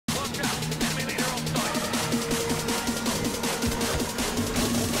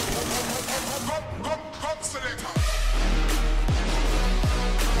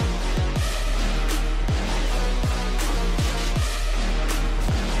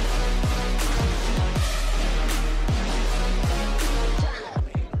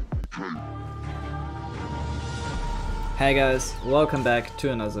Hey guys, welcome back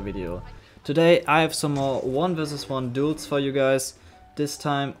to another video. Today I have some more 1 vs 1 duels for you guys, this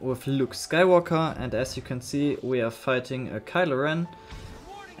time with Luke Skywalker, and as you can see we are fighting a Kylo Ren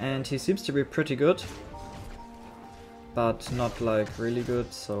and he seems to be pretty good, but not like really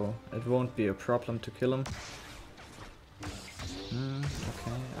good, so it won't be a problem to kill him.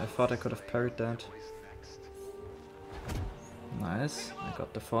 Okay, I thought I could have parried that. Nice, I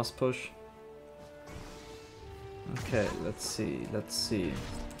got the force push. Okay, let's see.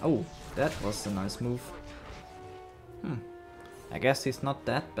 Oh, that was a nice move. I guess he's not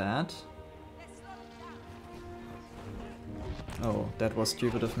that bad. Oh, that was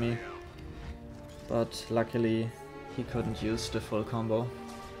stupid of me. But luckily he couldn't use the full combo.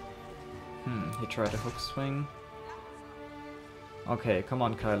 He tried a hook swing. Okay, come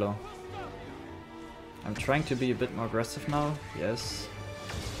on Kylo. I'm trying to be a bit more aggressive now, yes.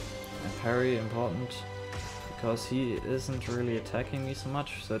 And parry, important. Because he isn't really attacking me so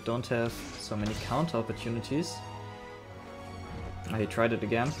much, so I don't have so many counter opportunities. Oh, he tried it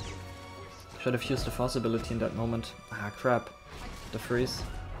again. Should have used the force ability in that moment. Ah, crap. The freeze.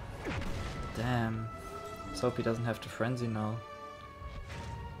 Damn. Let's hope he doesn't have the frenzy now.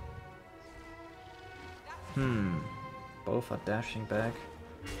 Both are dashing back.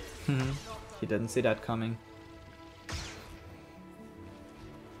 He didn't see that coming.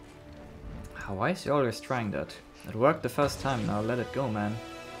 Why is he always trying that? It worked the first time, now let it go, man.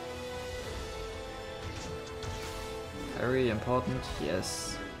 Very important,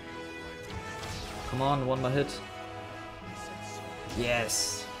 yes. Come on, one more hit.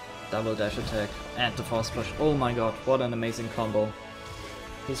 Yes! Double dash attack and the force push. Oh my god, what an amazing combo.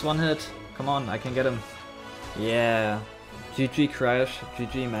 He's one hit. Come on, I can get him. Yeah. GG Crash,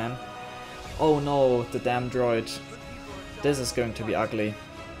 GG man. Oh no, the damn droid. This is going to be ugly.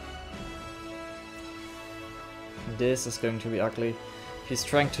 This is going to be ugly. He's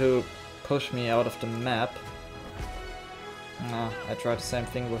trying to push me out of the map. I tried the same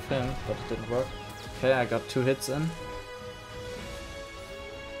thing with him, but it didn't work. Okay, I got 2 hits in.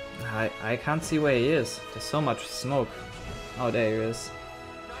 I can't see where he is. There's so much smoke. Oh, there he is.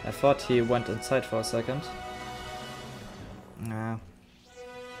 I thought he went inside for a second.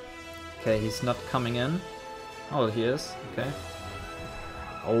 Okay, he's not coming in. Oh, he is. Okay.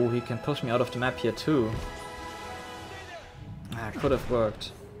 Oh, he can push me out of the map here too. Could have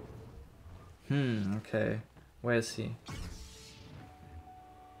worked. Okay. Where is he?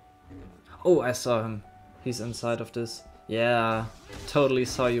 Oh, I saw him. He's inside of this. Yeah, totally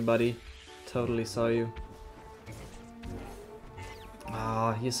saw you, buddy. Totally saw you.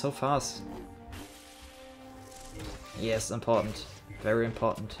 Ah, he's so fast. Yes, important. Very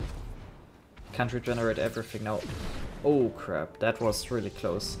important. Can't regenerate everything now. Oh crap, that was really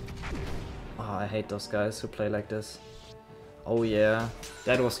close. Oh, I hate those guys who play like this. Oh yeah,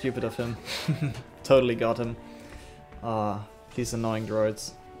 that was stupid of him. Totally got him. These annoying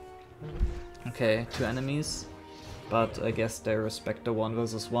droids. Okay, 2 enemies. But I guess they respect the 1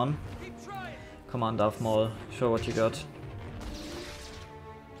 vs 1. Come on Darth Maul, show what you got.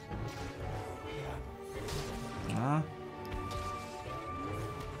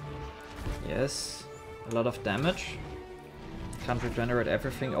 Yes, a lot of damage. Can't regenerate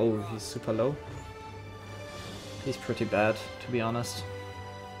everything. Oh, he's super low. He's pretty bad, to be honest.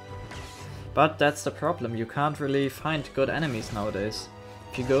 But that's the problem, you can't really find good enemies nowadays.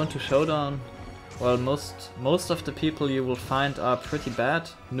 If you go into Showdown, well, most of the people you will find are pretty bad,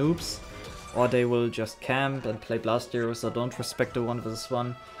 noobs, or they will just camp and play Blast Heroes or don't respect the 1 vs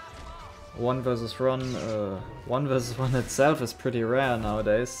 1. 1 vs 1 itself is pretty rare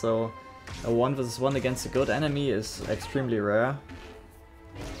nowadays, so a 1 vs 1 against a good enemy is extremely rare.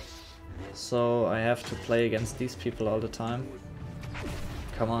 So I have to play against these people all the time.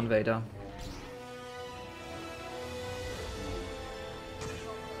 Come on, Vader.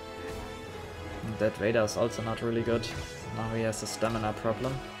 And that Vader is also not really good. Now he has a stamina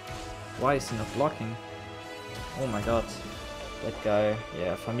problem. Why is he not blocking? Oh my god. That guy,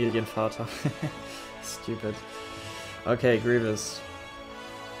 yeah, Familienvater. Stupid. Okay, Grievous.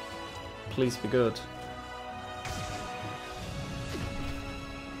 Please be good.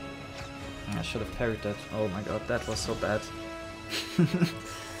 I should have parried that. Oh my god, that was so bad.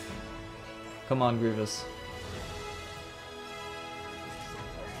 Come on, Grievous.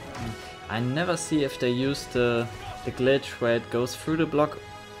 I never see if they use the glitch where it goes through the block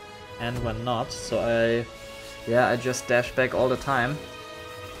and when not, so I just dash back all the time.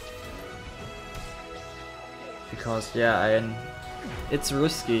 Because it's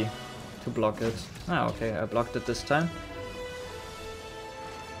risky to block it. Okay, I blocked it this time.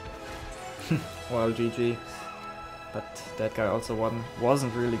 Well, GG. but that guy also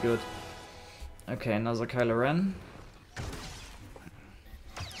wasn't really good. Okay, another Kylo Ren.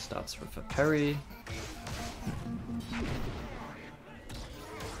 Starts with a parry.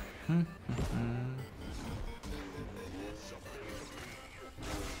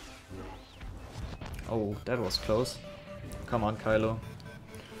 Oh, that was close. Come on, Kylo.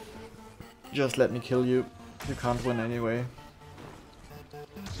 Just let me kill you. You can't win anyway.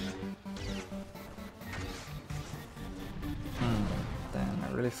 Damn,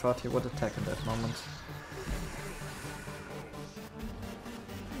 I really thought he would attack in that moment.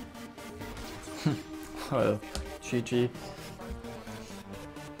 Well, GG.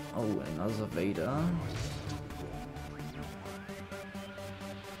 Oh, another Vader.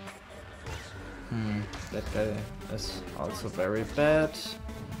 That guy is also very bad.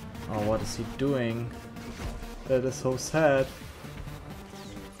 Oh, what is he doing? That is so sad.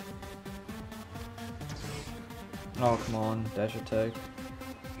 Oh, come on, dash attack.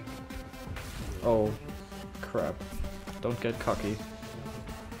 Oh, crap. Don't get cocky.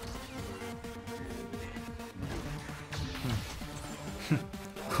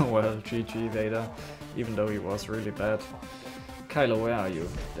 Well, GG Vader, even though he was really bad. Kylo, where are you?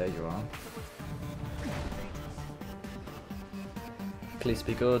 There you are. Please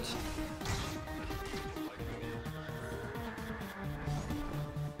be good.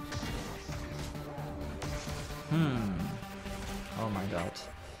 Oh my god.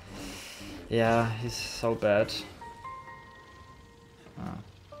 Yeah, he's so bad.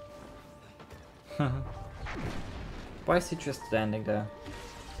 Why is he just standing there?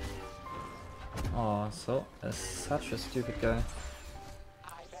 Oh, such a stupid guy.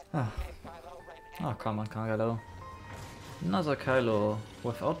 Oh, come on, Kylo. Another Kylo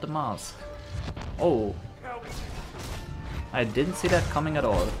without the mask. Oh, I didn't see that coming at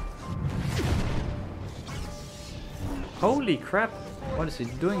all. Holy crap! What is he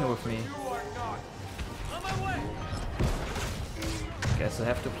doing with me? Guess I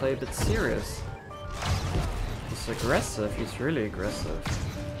have to play a bit serious. He's aggressive, he's really aggressive.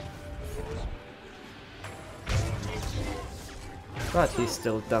 But he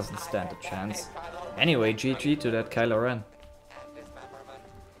still doesn't stand a chance. Anyway, GG to that Kylo Ren.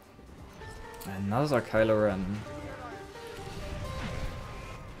 Another Kylo Ren.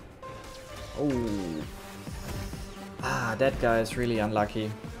 Oh. Ah, that guy is really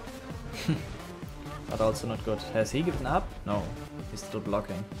unlucky. But also not good. Has he given up? No, he's still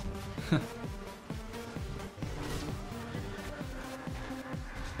blocking.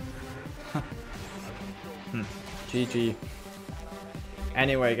 GG.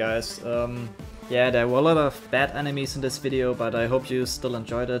 Anyway guys, yeah, there were a lot of bad enemies in this video, but I hope you still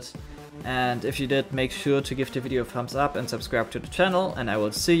enjoyed it. And if you did, make sure to give the video a thumbs up and subscribe to the channel, and I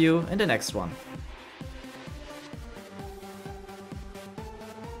will see you in the next one.